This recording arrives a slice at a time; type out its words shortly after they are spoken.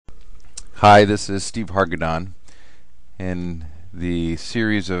Hi, this is Steve Hargadon. In the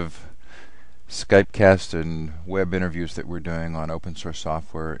series of Skypecast and web interviews that we're doing on open source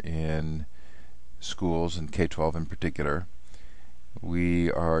software in schools and K-12 in particular,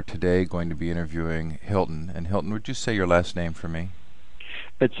 we are today going to be interviewing Hilton. And Hilton, would you say your last name for me?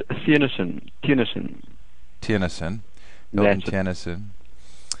 It's Theunissen. Theunissen. Theunissen. Hilton Theunissen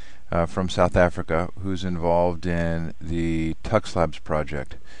from South Africa, who's involved in the Tux Labs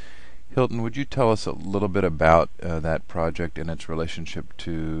project. Hilton, would you tell us a little bit about that project and its relationship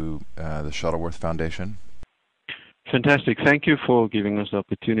to the Shuttleworth Foundation? Fantastic. Thank you for giving us the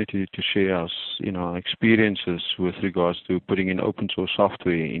opportunity to share our experiences with regards to putting in open source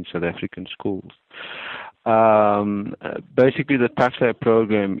software in South African schools. Basically, the Tux Lab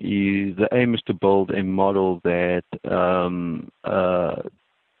program the aim is to build a model that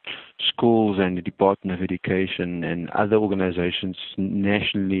schools and the Department of Education and other organizations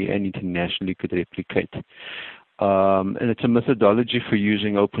nationally and internationally could replicate. And it's a methodology for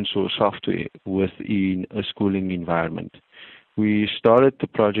using open source software within a schooling environment. We started the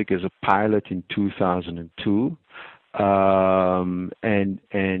project as a pilot in 2002,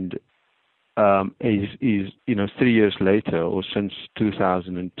 is 3 years later, or since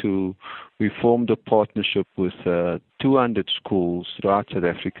 2002, we formed a partnership with 200 schools throughout South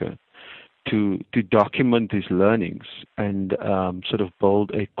Africa to document these learnings and sort of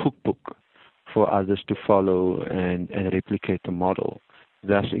build a cookbook for others to follow and replicate the model,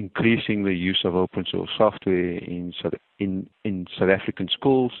 thus increasing the use of open source software in South African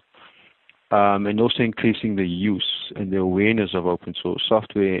schools, and also increasing the use and the awareness of open source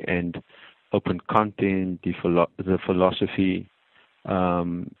software and open content, the philosophy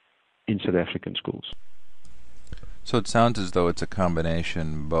in South African schools. So it sounds as though it's a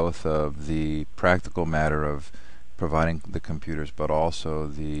combination both of the practical matter of providing the computers, but also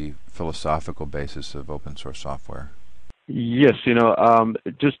the philosophical basis of open source software. Yes,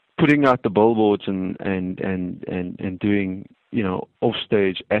 just putting out the billboards and doing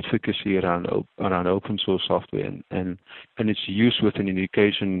offstage advocacy around open source software and its use within an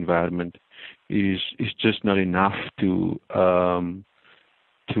education environment is just not enough to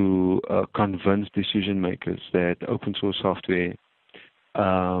convince decision makers that open source software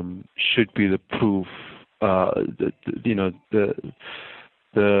should be the proof,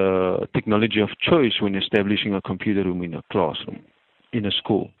 the technology of choice when establishing a computer room in a classroom, in a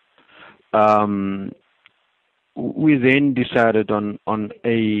school. We then decided on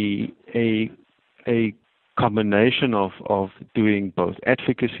a combination of doing both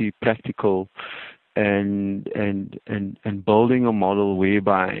advocacy, practical, and building a model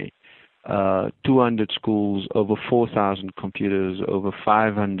whereby 200 schools, over 4,000 computers, over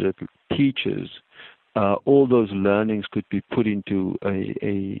 500 teachers, all those learnings could be put into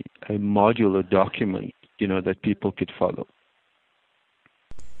a modular document, that people could follow.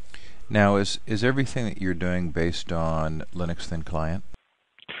 Now, is everything that you're doing based on Linux Thin Client?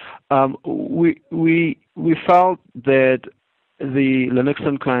 We felt that the Linux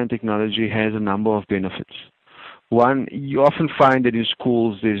Thin Client technology has a number of benefits. One, you often find that in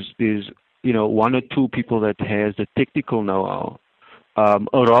schools there's one or two people that has the technical know-how,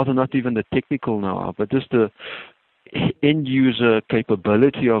 or rather not even the technical know-how, but just the end user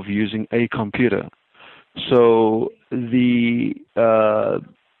capability of using a computer. So the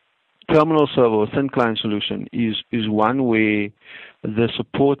terminal server or thin client solution is one where the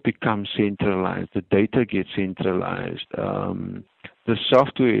support becomes centralized, the data gets centralized, the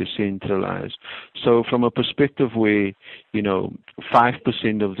software is centralized. So from a perspective where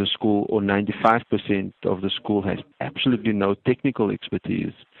 5% of the school or 95% of the school has absolutely no technical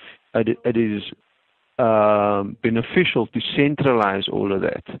expertise, it is beneficial to centralize all of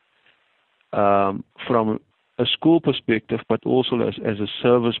that from a school perspective, but also as a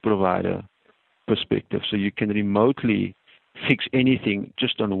service provider perspective. So you can remotely fix anything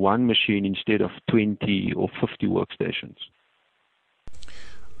just on one machine instead of 20 or 50 workstations.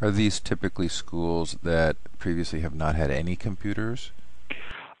 Are these typically schools that previously have not had any computers?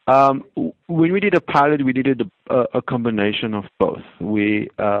 When we did a pilot, we did a combination of both. We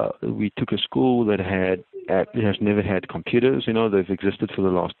took a school that has never had computers. They've existed for the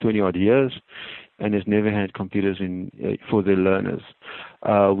last 20-odd years, and has never had computers for their learners.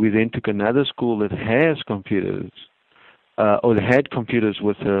 We then took another school that has computers, or had computers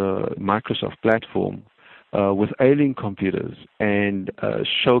with a Microsoft platform, with ailing computers, and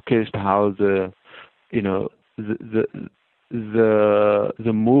showcased how the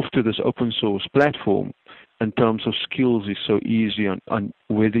move to this open source platform in terms of skills is so easy on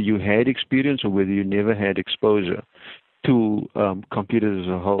whether you had experience or whether you never had exposure to computers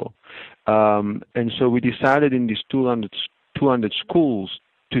as a whole. And so we decided in these 200 schools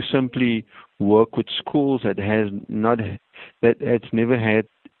to simply work with schools that has never had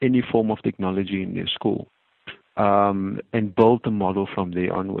any form of technology in their school, and built a model from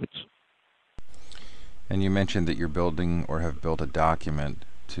there onwards. And you mentioned that you're building or have built a document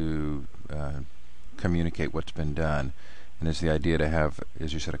to communicate what's been done. And is the idea to have,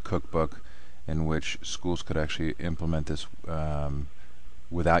 as you said, a cookbook in which schools could actually implement this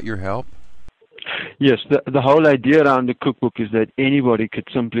without your help? Yes, the whole idea around the cookbook is that anybody could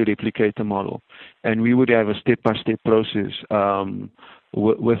simply replicate the model, and we would have a step-by-step process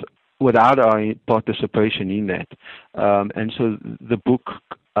without our participation in that. And so the book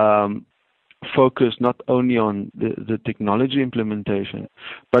focused not only on the technology implementation,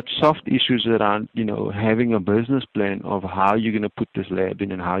 but soft issues around, having a business plan of how you're going to put this lab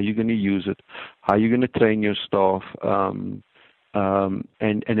in and how you're going to use it, how you're going to train your staff, and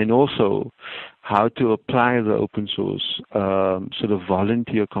then also how to apply the open source sort of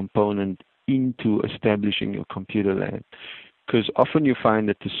volunteer component into establishing your computer lab. Because often you find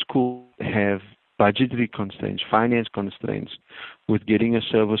that the school have budgetary constraints, finance constraints with getting a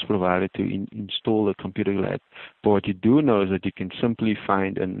service provider to install a computer lab. But what you do know is that you can simply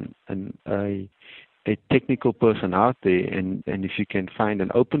find a technical person out there, and if you can find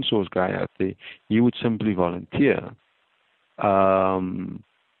an open source guy out there, you would simply volunteer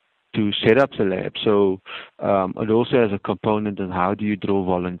to set up the lab. So it also has a component on how do you draw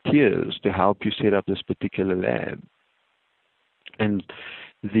volunteers to help you set up this particular lab. And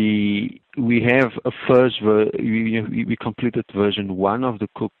we have a we completed version 1 of the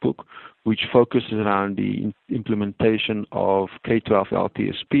cookbook, which focuses around the implementation of K-12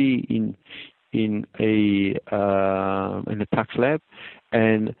 LTSP in a tax lab,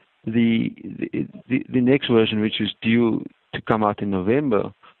 and the next version, which is due to come out in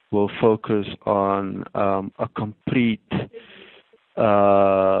November, will focus on a complete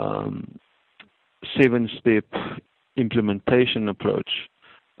 7-step implementation approach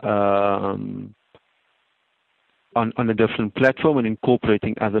on a different platform and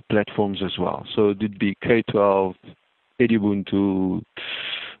incorporating other platforms as well. So it would be K-12, Ubuntu,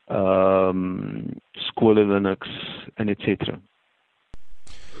 Scholar Linux, and etc.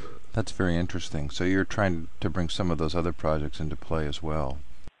 That's very interesting. So you're trying to bring some of those other projects into play as well.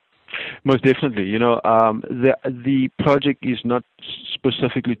 Most definitely. The project is not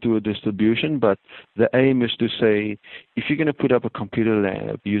specifically to a distribution, but the aim is to say, if you're going to put up a computer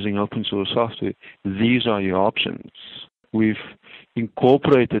lab using open source software, these are your options. We've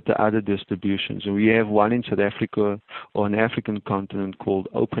incorporated the other distributions. We have one in South Africa or an African continent called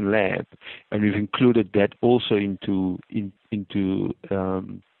Open Lab, and we've included that also into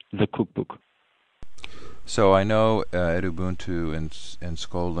the cookbook. So I know Ubuntu and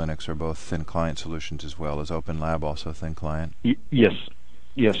Skol Linux are both thin client solutions as well. Is Open Lab also thin client? Yes.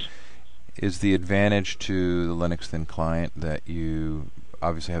 Is the advantage to the Linux thin client that you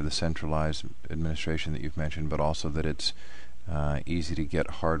obviously have the centralized administration that you've mentioned, but also that it's easy to get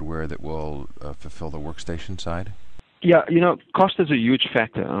hardware that will fulfill the workstation side? Yeah, cost is a huge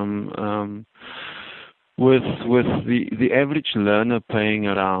factor. With the average learner paying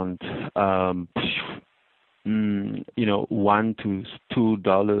around $1 to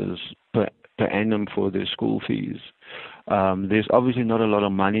 $2 per annum for their school fees, there's obviously not a lot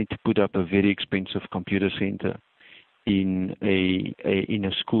of money to put up a very expensive computer center in a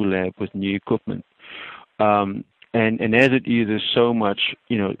school lab with new equipment. And as it is, there's so much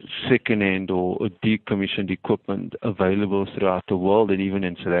second-hand or decommissioned equipment available throughout the world and even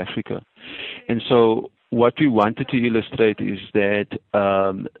in South Africa. And so what we wanted to illustrate is that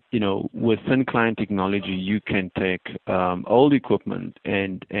with thin client technology, you can take old equipment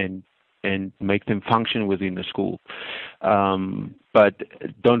and make them function within the school. But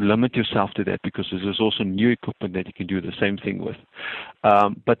don't limit yourself to that, because there's also new equipment that you can do the same thing with.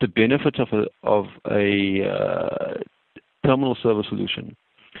 But the benefits of a terminal server solution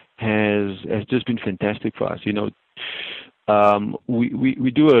has just been fantastic for us.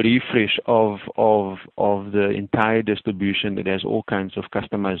 We do a refresh of the entire distribution that has all kinds of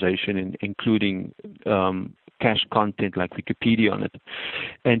customization, including cache content like Wikipedia on it.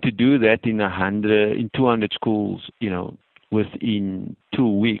 And to do that in 200 schools, within 2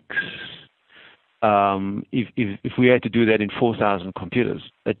 weeks, if we had to do that in 4,000 computers,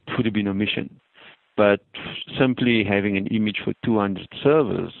 that would have been a mission. But simply having an image for 200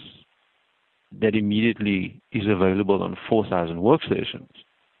 servers that immediately is available on 4,000 workstations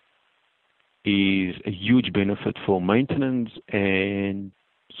is a huge benefit for maintenance and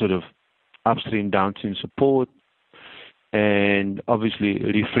sort of upstream, downstream support, and obviously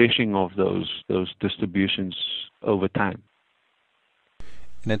refreshing of those distributions over time.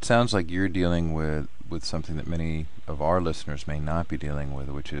 And it sounds like you're dealing with something that many of our listeners may not be dealing with,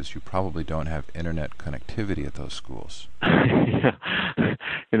 which is you probably don't have internet connectivity at those schools. Yeah.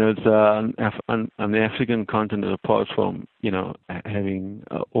 It's on the African continent, apart from, having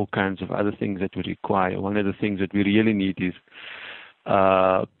all kinds of other things that we require. One of the things that we really need is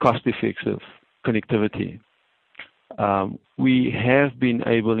cost-effective connectivity. We have been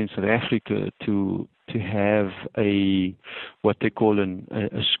able in South Africa to have what they call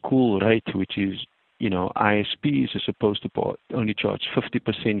a school rate, which is, ISPs are supposed to only charge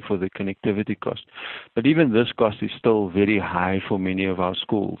 50% for the connectivity cost. But even this cost is still very high for many of our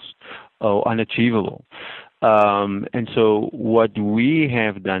schools, or unachievable. And so what we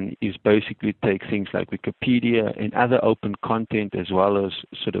have done is basically take things like Wikipedia and other open content, as well as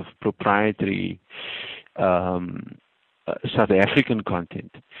sort of proprietary South African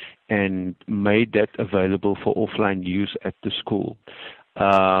content, and made that available for offline use at the school.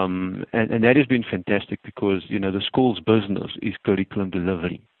 And that has been fantastic because, the school's business is curriculum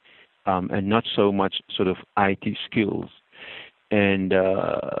delivery, and not so much sort of IT skills. And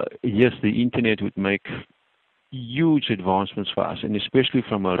yes, the internet would make huge advancements for us, and especially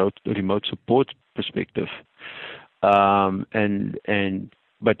from a remote support perspective. But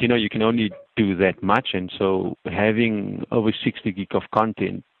you can only do that much, and so having over 60 gig of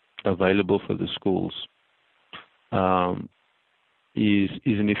content available for the schools is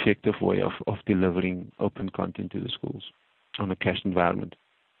an effective way of delivering open content to the schools on a cached environment.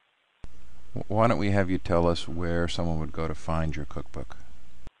 Why don't we have you tell us where someone would go to find your cookbook?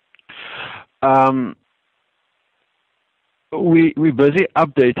 We're busy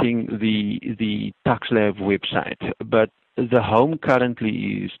updating the TuxLab website, but the home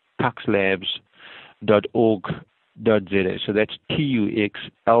currently is tuxlabs.org.za. So that's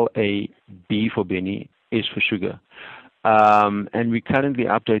TUXLAB for Benny, S for sugar. And we're currently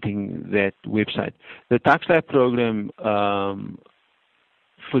updating that website. The TuxLab program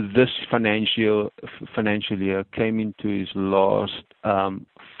for this financial year came into its last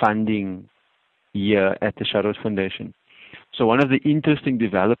funding year at the Charlotte Foundation. So one of the interesting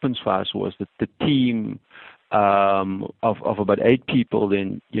developments for us was that the team of about 8 people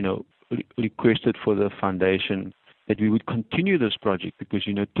then, requested for the foundation that we would continue this project because,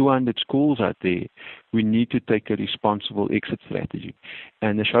 200 schools out there, we need to take a responsible exit strategy.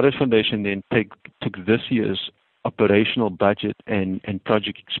 And the Charlotte Foundation then took this year's operational budget and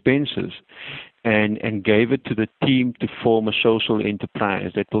project expenses and gave it to the team to form a social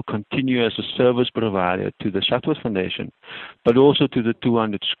enterprise that will continue as a service provider to the Shuttleworth Foundation, but also to the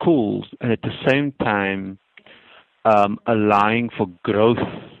 200 schools, and at the same time allowing for growth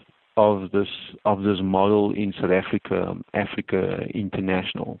of this model in South Africa, Africa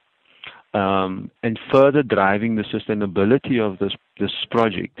International, and further driving the sustainability of this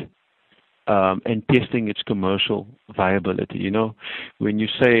project. And testing its commercial viability. When you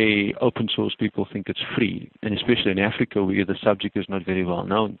say open source, people think it's free, and especially in Africa where the subject is not very well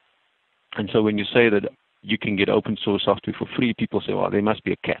known. And so when you say that you can get open source software for free, people say, well, there must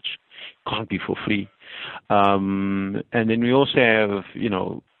be a catch. It can't be for free. And then we also have,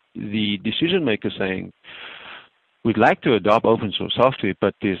 the decision maker saying, we'd like to adopt open source software,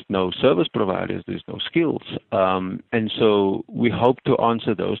 but there's no service providers, there's no skills. And so we hope to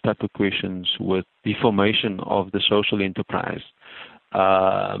answer those type of questions with the formation of the social enterprise,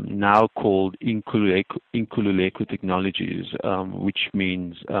 now called Inkululeko Technologies, which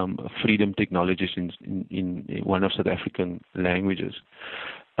means freedom technologies in one of South African languages.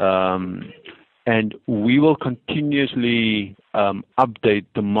 And we will continuously update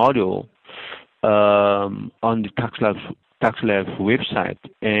the model on the TuxLab website,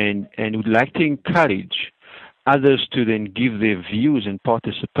 and would like to encourage others to then give their views and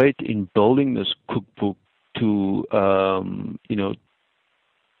participate in building this cookbook to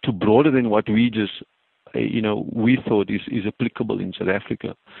broader than what we just we thought is applicable in South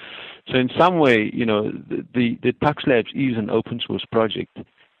Africa. So in some way, the TuxLabs is an open source project,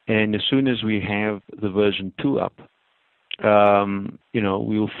 and as soon as we have the version 2 up,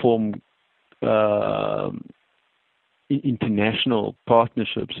 we will form international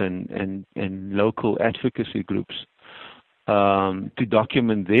partnerships and local advocacy groups to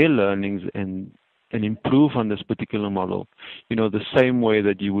document their learnings and improve on this particular model. The same way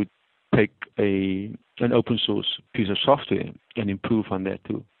that you would take an open source piece of software and improve on that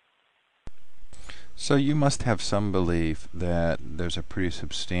too. So you must have some belief that there's a pretty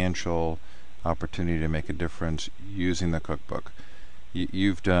substantial opportunity to make a difference using the cookbook.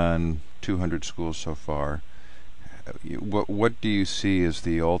 You've done 200 schools so far. what do you see as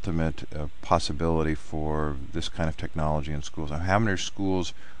the ultimate possibility for this kind of technology in schools? Now, how many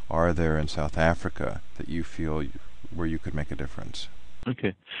schools are there in South Africa that you feel where you could make a difference?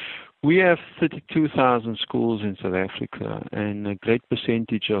 Okay. We have 32,000 schools in South Africa, and a great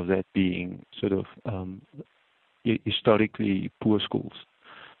percentage of that being sort of historically poor schools.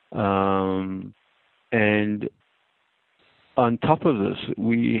 And on top of this,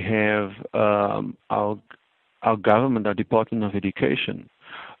 we have our government, our Department of Education,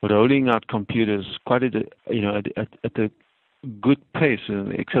 rolling out computers quite at a good pace,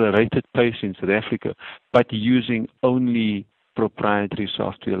 an accelerated pace in South Africa, but using only proprietary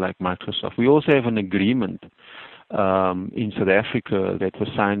software like Microsoft. We also have an agreement in South Africa that was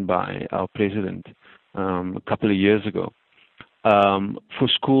signed by our president a couple of years ago for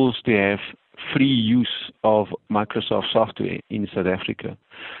schools to have free use of Microsoft software in South Africa.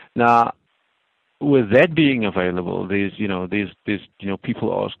 Now, with that being available, there's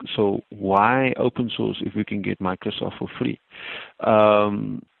people ask, so why open source if we can get Microsoft for free?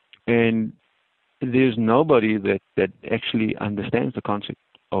 And there's nobody that actually understands the concept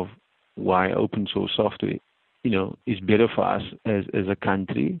of why open source software, is better for us as a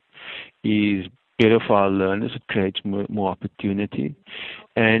country, is better for our learners. It creates more opportunity.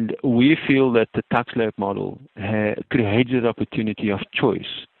 And we feel that the TuxLab model creates that opportunity of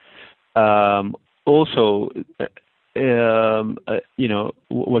choice. Also, what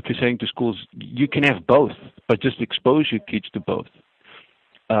we're saying to schools, you can have both, but just expose your kids to both.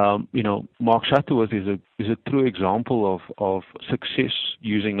 Mark Shuttleworth is a true example of success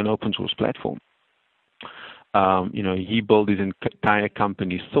using an open source platform. He built his entire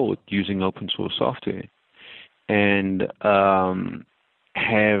company Thought using open source software, and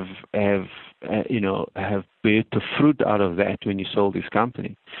have bear the fruit out of that when he sold his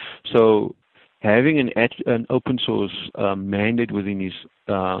company. So having an open source mandate within his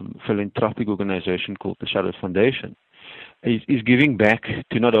philanthropic organization called the Charlotte Foundation is giving back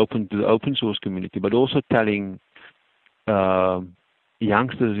to not open to the open source community, but also telling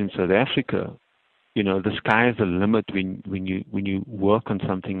youngsters in South Africa, the sky is the limit when you work on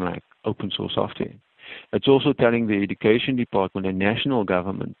something like open source software. It's also telling the education department and national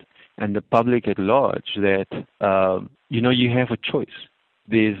government and the public at large that you have a choice.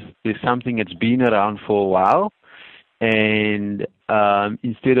 There's something that's been around for a while, and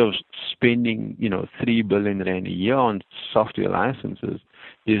instead of spending 3 billion rand a year on software licenses,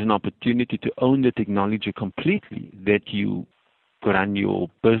 there's an opportunity to own the technology completely that you run your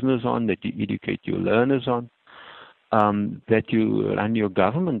business on, that you educate your learners on, that you run your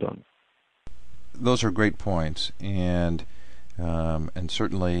government on. Those are great points, and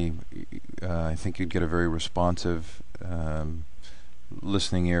certainly I think you'd get a very responsive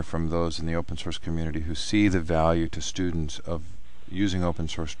listening ear from those in the open source community who see the value to students of using open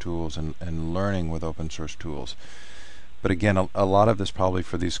source tools and learning with open source tools. But again, a lot of this probably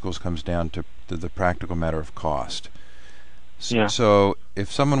for these schools comes down to the practical matter of cost. Yeah. So if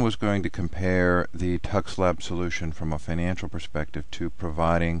someone was going to compare the TuxLab solution from a financial perspective to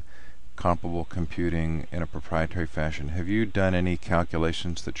providing comparable computing in a proprietary fashion, have you done any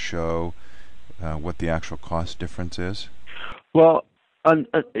calculations that show what the actual cost difference is? Well,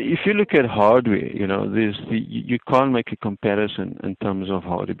 if you look at hardware, you can't make a comparison in terms of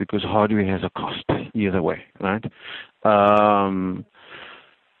hardware because hardware has a cost either way, right?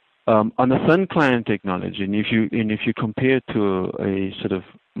 On a thin client technology, and if you compare it to a sort of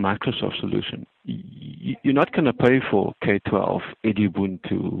Microsoft solution, you're not going to pay for K12,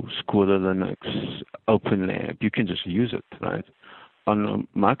 Ubuntu, Scholar Linux, OpenLab. You can just use it, right? On a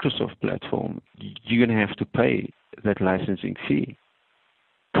Microsoft platform, you're going to have to pay that licensing fee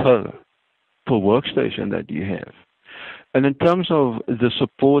per workstation that you have. And in terms of the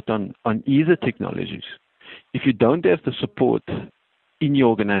support on either technologies, if you don't have the support in your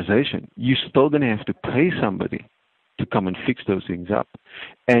organization, you're still going to have to pay somebody to come and fix those things up.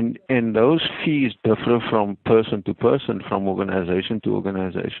 And those fees differ from person to person, from organization to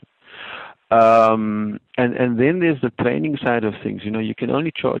organization. And then there's the training side of things. You can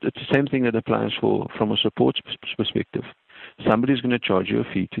only charge. It's the same thing that applies from a support perspective. Somebody's going to charge you a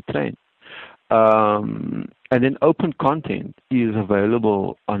fee to train. And then open content is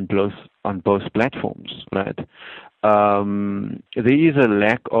available on both platforms, right? There is a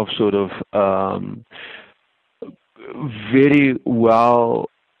lack of sort of very well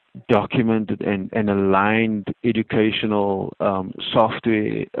documented and aligned educational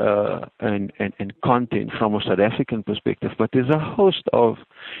software and content from a South African perspective. But there's a host of,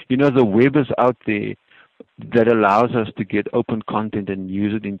 the web is out there that allows us to get open content and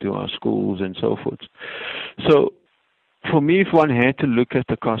use it into our schools and so forth. So for me, if one had to look at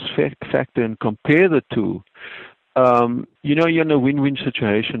the cost factor and compare the two, you're in a win-win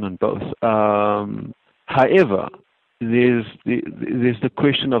situation on both. However, there's the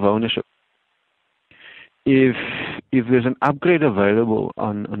question of ownership. If there's an upgrade available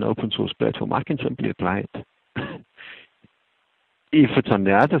on an open source platform, I can simply apply it. If it's on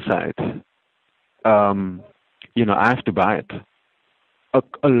the other side, I have to buy it.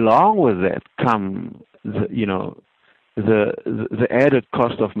 Along with that come the added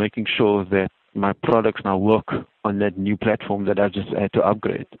cost of making sure that my products now work on that new platform that I just had to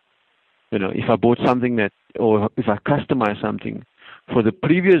upgrade. If I bought something or if I customize something for the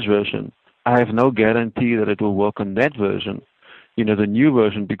previous version, I have no guarantee that it will work on that version, the new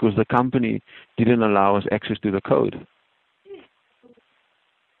version, because the company didn't allow us access to the code.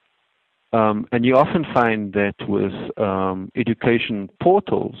 And you often find that with education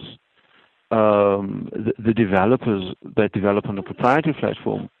portals, the developers that develop on a proprietary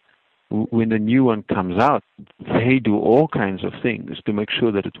platform, when the new one comes out, they do all kinds of things to make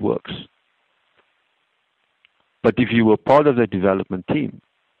sure that it works. But if you were part of the development team,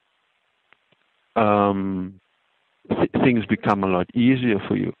 things become a lot easier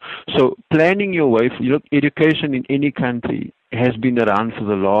for you. So planning your way, education in any country has been around for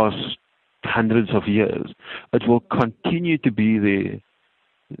the last hundreds of years. It will continue to be there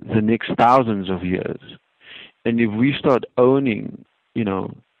the next thousands of years. And if we start owning,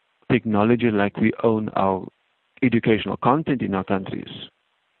 technology like we own our educational content in our countries,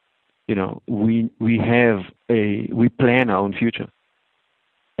 we plan our own future,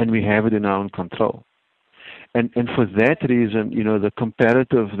 and we have it in our own control. And for that reason, the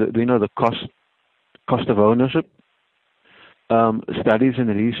comparative, the cost of ownership, studies and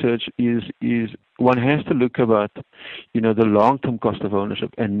research is one has to look about, the long-term cost of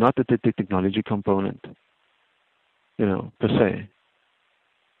ownership and not at the technology component, per se.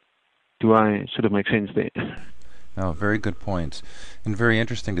 Do I sort of make sense there? No, very good points, and very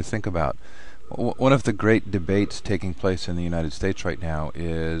interesting to think about. One of the great debates taking place in the United States right now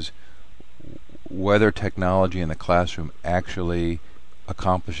is whether technology in the classroom actually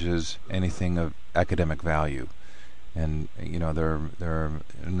accomplishes anything of academic value. And there are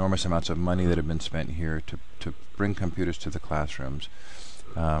enormous amounts of money that have been spent here to bring computers to the classrooms,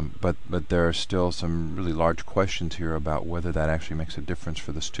 but there are still some really large questions here about whether that actually makes a difference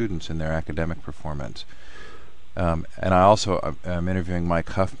for the students in their academic performance. And I also am interviewing Mike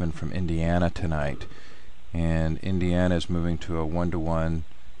Huffman from Indiana tonight, and Indiana is moving to a 1-to-1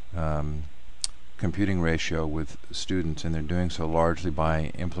 computing ratio with students, and they're doing so largely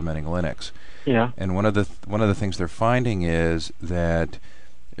by implementing Linux. Yeah. And one of the things they're finding is that,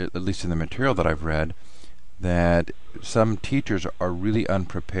 at least in the material that I've read, that some teachers are really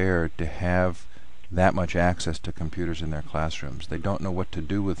unprepared to have that much access to computers in their classrooms. They don't know what to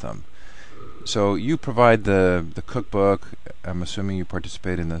do with them. So you provide the cookbook. I'm assuming you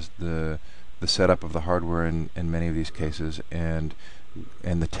participate in the setup of the hardware in many of these cases, and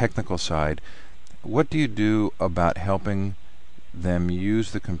the technical side. What do you do about helping them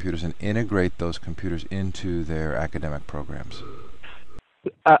use the computers and integrate those computers into their academic programs?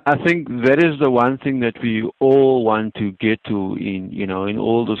 I think that is the one thing that we all want to get to in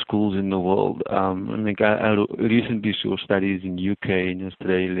all the schools in the world. I recently saw studies in UK, in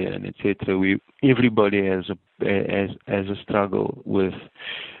Australia, and etc. Everybody has a struggle with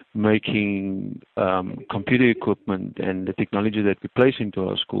making computer equipment and the technology that we place into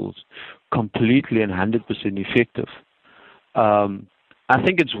our schools completely and 100% effective. I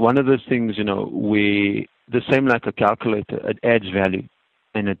think it's one of those things, where the same like a calculator, it adds value.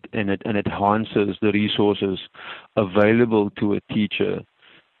 And it enhances the resources available to a teacher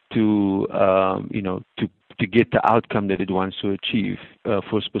to get the outcome that it wants to achieve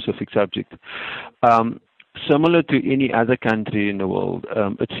for a specific subject. Similar to any other country in the world,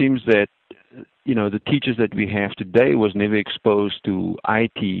 it seems that the teachers that we have today was never exposed to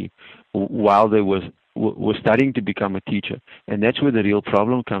IT while they were studying to become a teacher, and that's where the real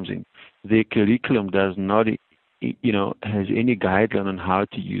problem comes in. Their curriculum does not has any guideline on how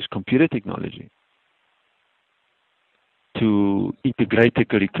to use computer technology to integrate the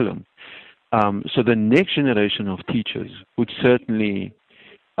curriculum. So the next generation of teachers would certainly,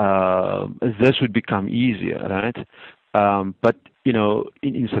 this would become easier, right? But,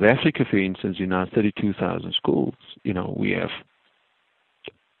 in South Africa, for instance, in our 32,000 schools, we have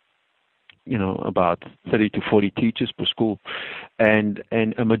about 30 to 40 teachers per school. And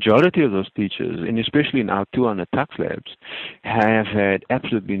a majority of those teachers, and especially in our 200 tax labs, have had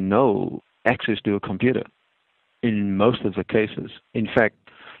absolutely no access to a computer in most of the cases. In fact,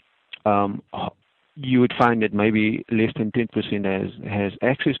 you would find that maybe less than 10% has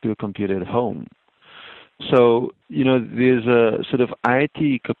access to a computer at home. So, there's a sort of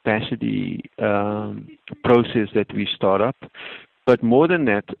IT capacity process that we start up. But more than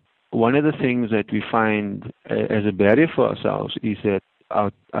that, one of the things that we find as a barrier for ourselves is that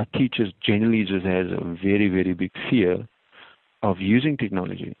our teachers generally just has a very, very big fear of using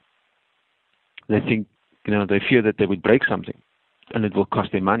technology. They think, they fear that they would break something and it will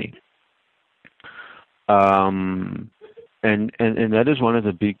cost them money. And that is one of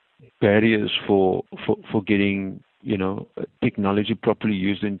the big barriers for getting technology properly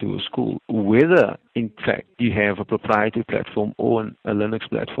used into a school, whether in fact you have a proprietary platform or a Linux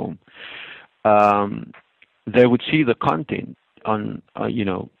platform. They would see the content on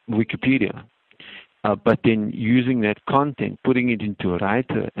Wikipedia, but then using that content, putting it into a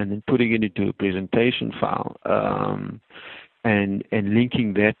writer, and then putting it into a presentation file, and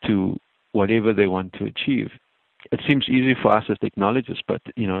linking that to whatever they want to achieve. It seems easy for us as technologists, but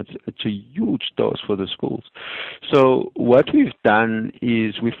it's a huge task for the schools. So what we've done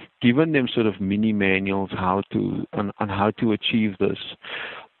is we've given them sort of mini manuals on how to achieve this.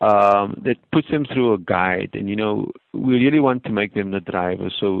 That puts them through a guide, and we really want to make them the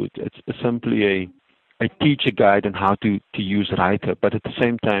driver. So it's simply a teacher guide on how to use Writer, but at the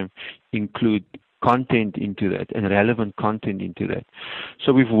same time include content into that and relevant content into that.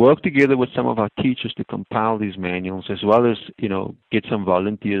 So we've worked together with some of our teachers to compile these manuals, as well as get some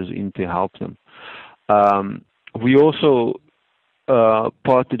volunteers in to help them. We also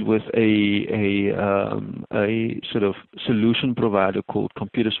partnered with a sort of solution provider called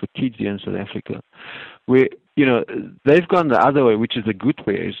Computers for Kids here in South Africa, where they've gone the other way, which is a good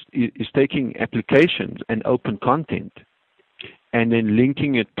way, is taking applications and open content and then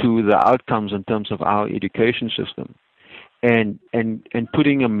linking it to the outcomes in terms of our education system, and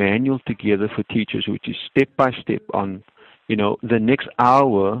putting a manual together for teachers, which is step by step on, the next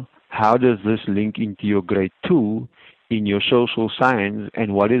hour, how does this link into your grade 2 in your social science,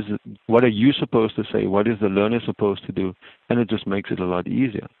 and what are you supposed to say? What is the learner supposed to do? And it just makes it a lot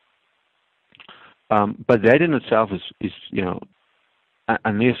easier. But that in itself is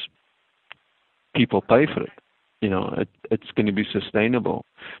unless people pay for it, it's going to be sustainable.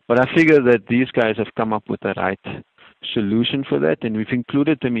 But I figure that these guys have come up with the right solution for that, and we've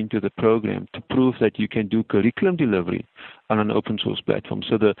included them into the program to prove that you can do curriculum delivery on an open source platform.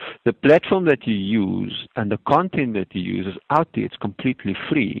 So the platform that you use and the content that you use is out there. It's completely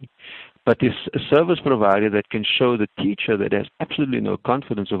free. But there's a service provider that can show the teacher that has absolutely no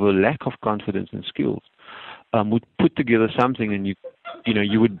confidence or a lack of confidence in skills, would put together something, and you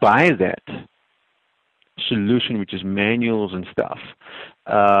would buy that solution, which is manuals and stuff,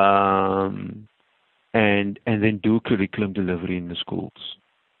 and then do curriculum delivery in the schools,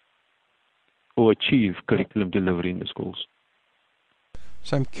 or achieve curriculum delivery in the schools.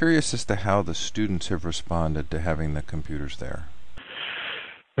 So I'm curious as to how the students have responded to having the computers there.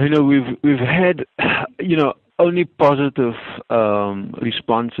 We've had only positive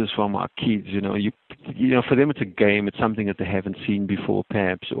responses from our kids. For them it's a game. It's something that they haven't seen before,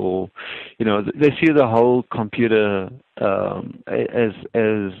 perhaps, or they see the whole computer as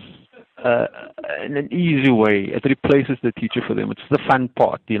in an easy way. It replaces the teacher for them. It's the fun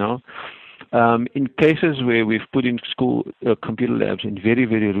part. In cases where we've put in school computer labs in very,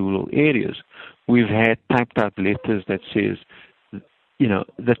 very rural areas, we've had typed out letters that says,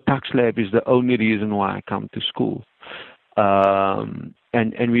 the Tux lab is the only reason why I come to school.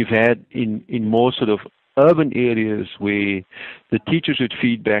 And we've had in more sort of urban areas where the teachers would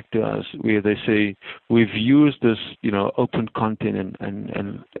feedback to us, where they say, we've used this, open content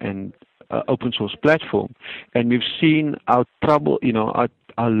and open source platform, and we've seen our trouble,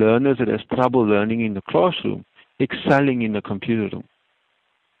 our learners that has trouble learning in the classroom, excelling in the computer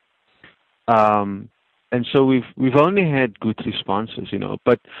room. And so we've only had good responses,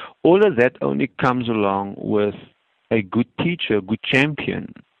 but all of that only comes along with a good teacher, a good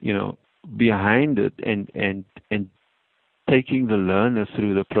champion, behind it, and taking the learner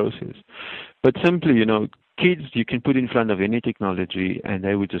through the process. But simply, kids you can put in front of any technology and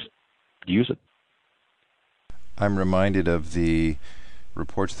they would just use it. I'm reminded of the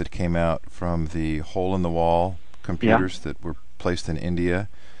reports that came out from the hole-in-the-wall computers that were placed in India.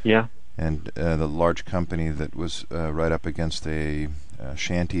 Yeah. And the large company that was right up against a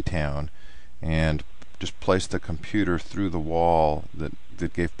shanty town, and just placed the computer through the wall that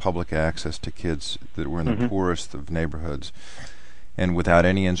gave public access to kids that were in the poorest of neighborhoods. And without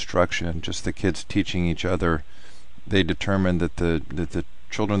any instruction, just the kids teaching each other, they determined that the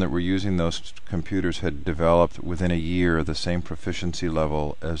children that were using those computers had developed within a year the same proficiency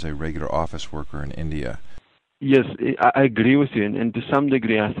level as a regular office worker in India. Yes, I agree with you, and to some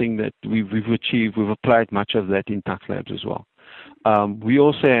degree, I think that we've applied much of that in Tux Labs as well. We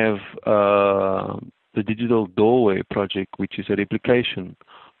also have the Digital Doorway project, which is a replication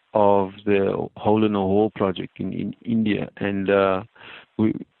of the Hole in a Hall project in India, and there's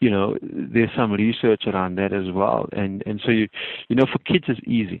some research around that as well. And so for kids it's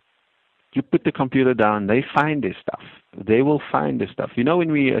easy. You put the computer down, they find their stuff. They will find their stuff.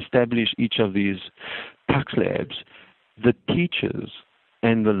 When we establish each of these Tux Labs, the teachers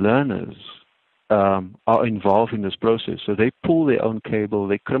and the learners are involved in this process. So they pull their own cable,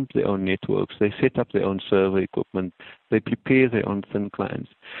 they crimp their own networks, they set up their own server equipment, they prepare their own thin clients.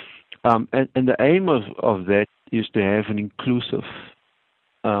 And the aim of that is to have an inclusive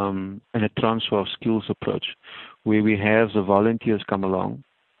and a transfer of skills approach, where we have the volunteers come along,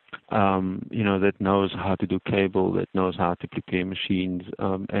 that knows how to do cable, that knows how to prepare machines,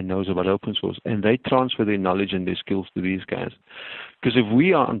 and knows about open source. And they transfer their knowledge and their skills to these guys. Because if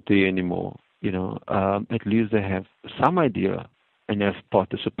we aren't there anymore, at least they have some idea and have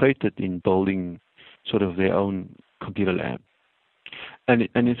participated in building sort of their own computer lab. And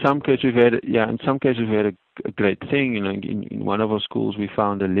in some cases we've had a great thing. In one of our schools we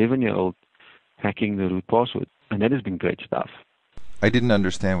found an 11-year-old hacking the root password, and that has been great stuff. I didn't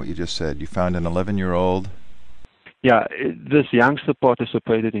understand what you just said. You found an 11-year-old? Yeah, this youngster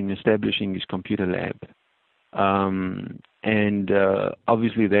participated in establishing his computer lab. And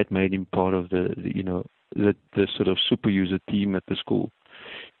obviously that made him part of the sort of super user team at the school.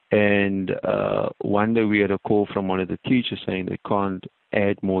 And one day we had a call from one of the teachers saying they can't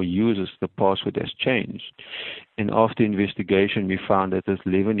add more users, the password has changed. And after investigation, we found that this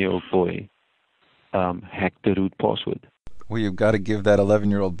 11-year-old boy hacked the root password. Well, you've got to give that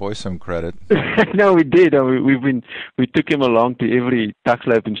 11-year-old boy some credit. No, we did. We took him along to every Tux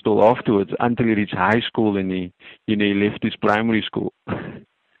Lab install afterwards until he reached high school, and he left his primary school.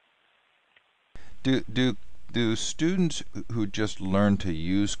 Do students who just learn to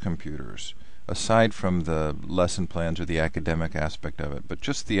use computers, aside from the lesson plans or the academic aspect of it, but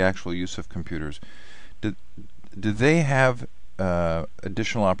just the actual use of computers, do they have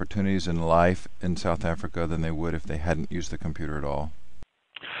additional opportunities in life in South Africa than they would if they hadn't used the computer at all?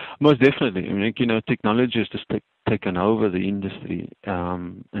 Most definitely. I mean, technology has just taken over the industry,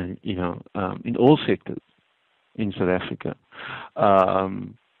 and in all sectors in South Africa.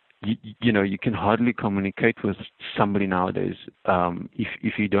 You can hardly communicate with somebody nowadays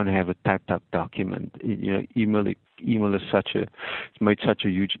if you don't have a typed up document. Email is it's made such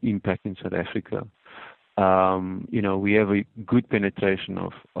a huge impact in South Africa. We have a good penetration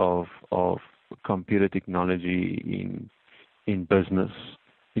of computer technology in business,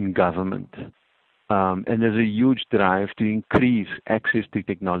 in government, and there's a huge drive to increase access to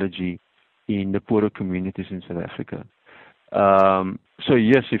technology in the poorer communities in South Africa. So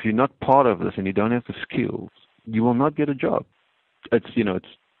yes, if you're not part of this and you don't have the skills, you will not get a job. It's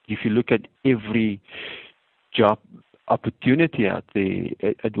if you look at every job opportunity out there,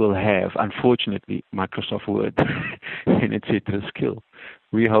 it will have, unfortunately, Microsoft Word and etc. skill.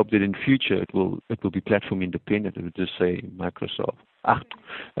 We hope that in future it will be platform independent. It will just say Microsoft.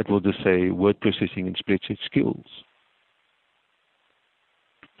 It will just say word processing and spreadsheet skills.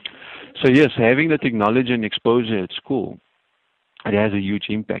 So yes, having the technology and exposure at school, it has a huge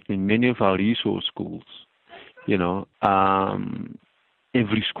impact. In many of our resource schools, every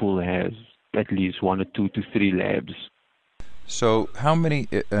school has at least 1 or 2 to 3 labs. So how many,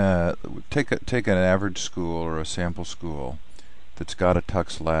 take an average school or a sample school that's got a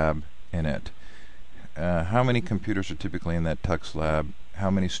Tux lab in it. How many computers are typically in that Tux lab?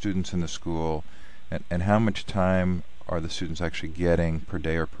 How many students in the school? And how much time are the students actually getting per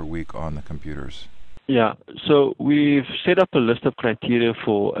day or per week on the computers? Yeah, so we've set up a list of criteria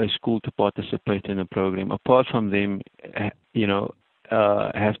for a school to participate in a program. Apart from them,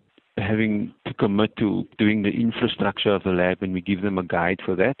 having to commit to doing the infrastructure of the lab, and we give them a guide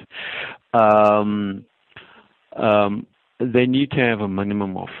for that. They need to have a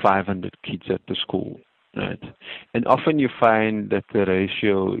minimum of 500 kids at the school, right? And often you find that the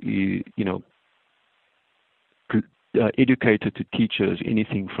ratio is, educated to teachers,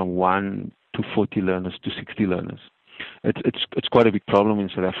 anything from 1 to 40 learners to 60 learners. It's quite a big problem in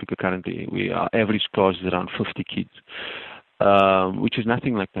South Africa currently. Our average class is around 50 kids, which is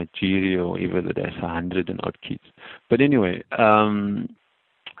nothing like Nigeria or ever that has 100 and odd kids. But anyway, the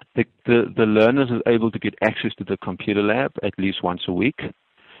learners are able to get access to the computer lab at least once a week.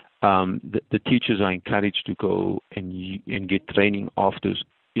 the teachers are encouraged to go and get training after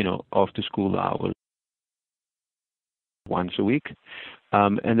school hours once a week,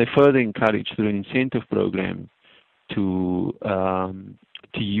 and they further encourage through an incentive program to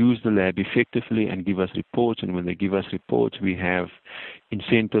use the lab effectively and give us reports. And when they give us reports, we have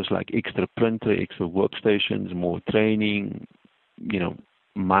incentives like extra printer, extra workstations, more training, new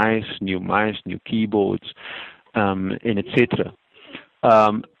mice, new keyboards, and etc.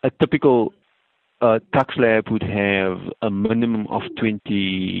 A typical Tux lab would have a minimum of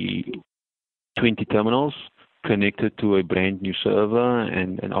 20 terminals connected to a brand new server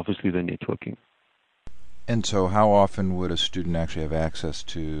and obviously the networking. And so how often would a student actually have access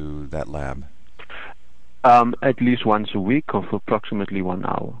to that lab? At least once a week of approximately 1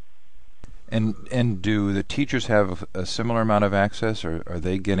 hour. And do the teachers have a similar amount of access, or are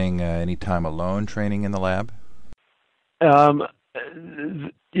they getting any time alone training in the lab? In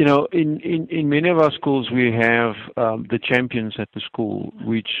many of our schools we have the champions at the school,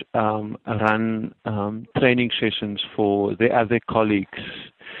 which run training sessions for their other colleagues,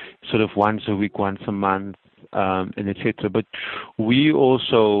 sort of once a week, once a month, and etc. But we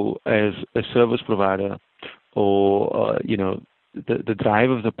also, as a service provider, or the drive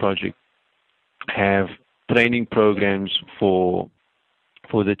of the project, have training programs for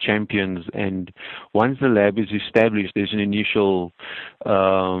the champions. And once the lab is established, there's an initial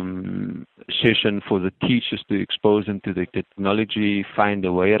session for the teachers to expose them to the technology, find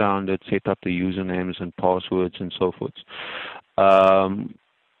a way around it, set up the usernames and passwords and so forth.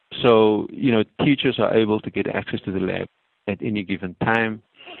 So teachers are able to get access to the lab at any given time.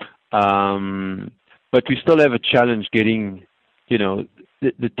 But we still have a challenge getting,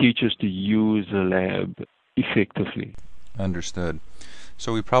 the teachers to use the lab effectively. Understood.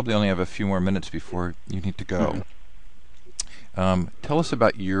 So we probably only have a few more minutes before you need to go. Tell us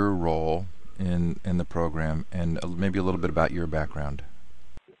about your role in the program, and maybe a little bit about your background.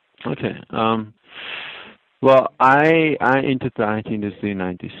 Okay. Well, I entered the IT industry in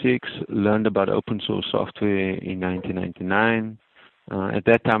 '96, learned about open source software in 1999. At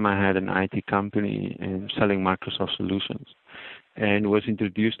that time, I had an IT company and selling Microsoft solutions, and was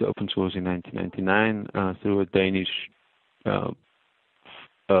introduced to open source in 1999 through a Danish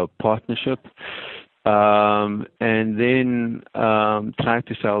partnership, and then tried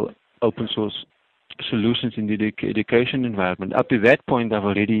to sell open source solutions in the education environment. Up to that point, I've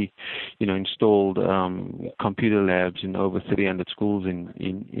already, installed computer labs in over 300 schools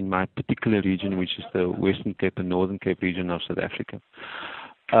in my particular region, which is the Western Cape and Northern Cape region of South Africa.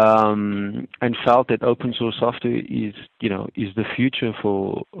 And felt that open source software is the future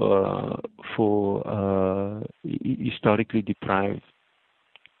for historically deprived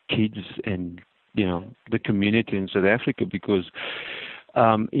kids and the community in South Africa, because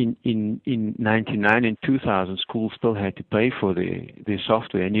in 99 and 2000, schools still had to pay for their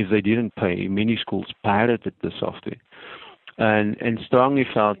software, and if they didn't pay, many schools pirated the software, and strongly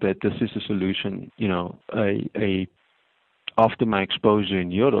felt that this is a solution. After my exposure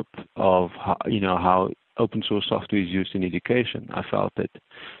in Europe of how open source software is used in education, I felt that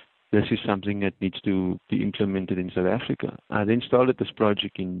this is something that needs to be implemented in South Africa. I then started this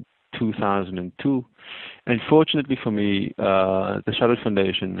project in 2002, and fortunately for me, the Charlotte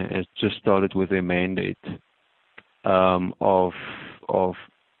Foundation has just started with a mandate of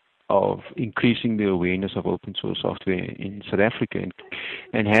increasing the awareness of open source software in South Africa,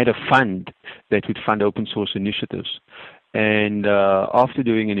 and had a fund that would fund open source initiatives. And after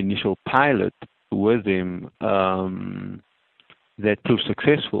doing an initial pilot with them, that proved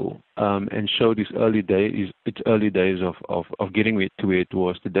successful, and showed its early days of getting it to where it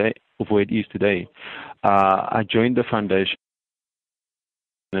was today, of where it is today. I joined the foundation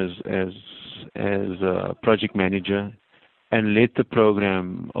as a project manager, and led the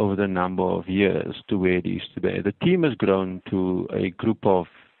program over the number of years to where it is today. The team has grown to a group of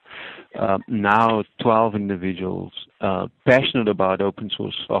now 12 individuals, passionate about open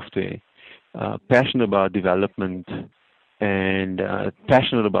source software, passionate about development, and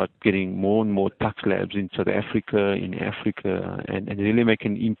passionate about getting more and more Tux labs in South Africa, in Africa, and really make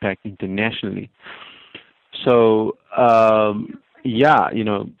an impact internationally. So,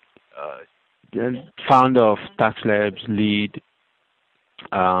 founder of Tux Labs, lead,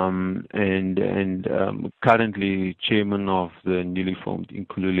 and currently chairman of the newly formed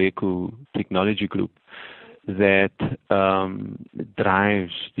Nkululeko Technology Group that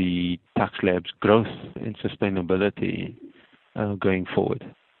drives the Tux Labs growth and sustainability going forward.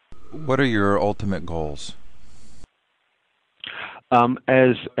 What are your ultimate goals?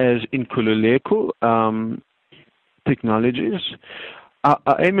 As Nkululeko Technologies, our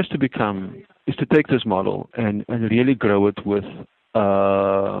aim is to take this model and really grow it with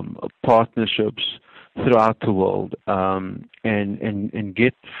partnerships throughout the world, and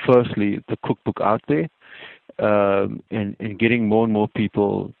get firstly the cookbook out there, and getting more and more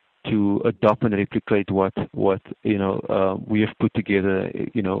people to adopt and replicate what we have put together,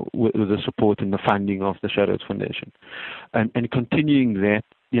 with the support and the funding of the Shadows Foundation, and continuing that,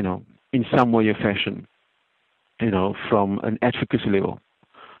 in some way or fashion, from an advocacy level,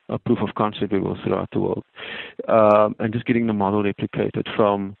 a proof of concept level throughout the world, and just getting the model replicated.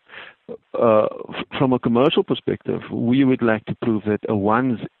 From a commercial perspective, we would like to prove that a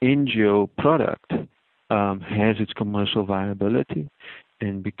one's NGO product has its commercial viability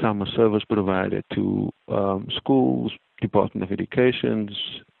and become a service provider to schools, Department of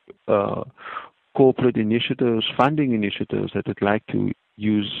Educations, corporate initiatives, funding initiatives that would like to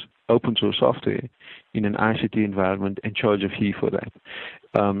use open source software in an ICT environment and charge a fee for that.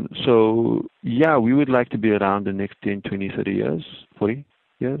 So yeah, we would like to be around the next 10, 20, 30 years, 40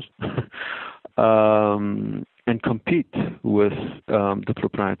 years, and compete with the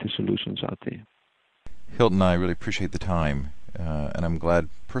proprietary solutions out there. Hilton, I really appreciate the time, and I'm glad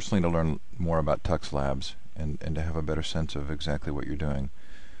personally to learn more about Tux Labs and to have a better sense of exactly what you're doing.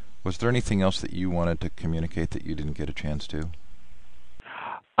 Was there anything else that you wanted to communicate that you didn't get a chance to?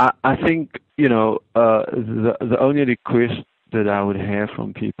 I think, the only request that I would have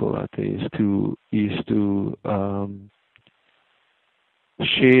from people out there is to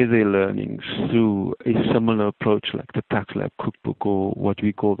share their learnings through a similar approach like the Tux Lab cookbook, or what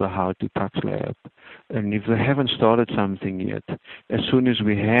we call the How to Tux Lab. And if they haven't started something yet, as soon as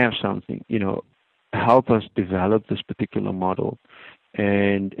we have something, help us develop this particular model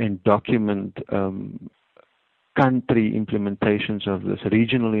and document country implementations of this,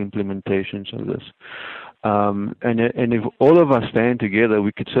 regional implementations of this. And if all of us stand together,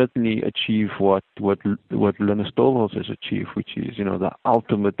 we could certainly achieve what Linus Torvalds has achieved, which is, the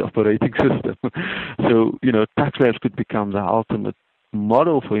ultimate operating system. So, Tux Labs could become the ultimate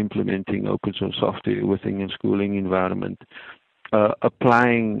model for implementing open source software within a schooling environment,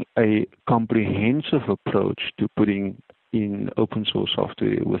 applying a comprehensive approach to putting in open source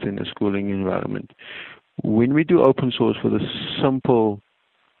software within a schooling environment. When we do open source for the simple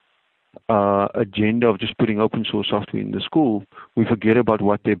agenda of just putting open source software in the school, we forget about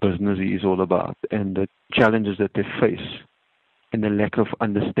what their business is all about and the challenges that they face and the lack of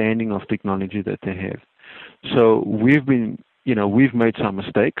understanding of technology that they have. So we've made some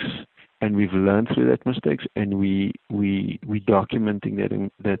mistakes, and we've learned through that mistakes, and we documenting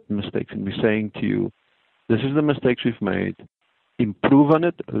that mistakes, and we're saying to you, this is the mistakes we've made. Improve on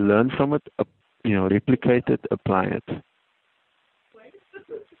it, learn from it, replicate it, apply it.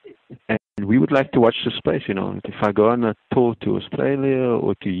 And we would like to watch the space. If I go on a tour to Australia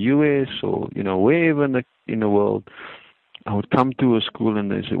or to US or wherever in the world, I would come to a school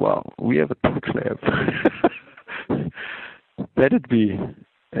and they say, "Wow, we have a Tux Lab." That'd be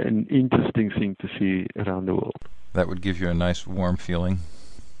an interesting thing to see around the world. That would give you a nice warm feeling.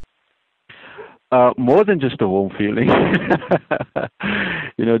 More than just a warm feeling.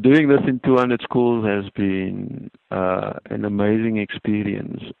 Doing this in 200 schools has been an amazing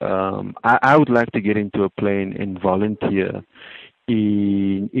experience. I would like to get into a plane and volunteer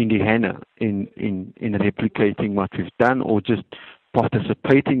in Indiana in replicating what we've done, or just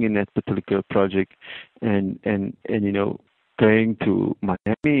participating in that particular project, and going to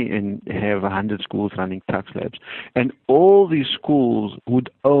Miami and have 100 schools running Tux Labs, and all these schools would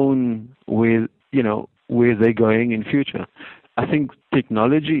own where they're going in future. I think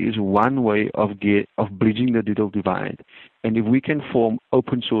technology is one way of bridging the digital divide, and if we can form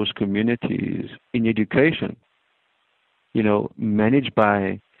open source communities in education, managed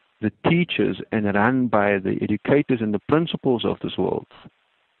by the teachers and run by the educators and the principals of this world,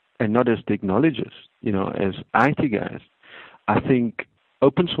 and not as technologists, as IT guys, I think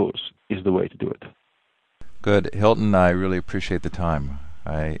open source is the way to do it. Good. Hilton, I really appreciate the time.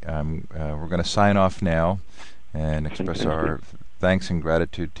 We're going to sign off now and express our thanks and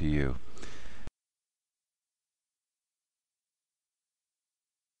gratitude to you.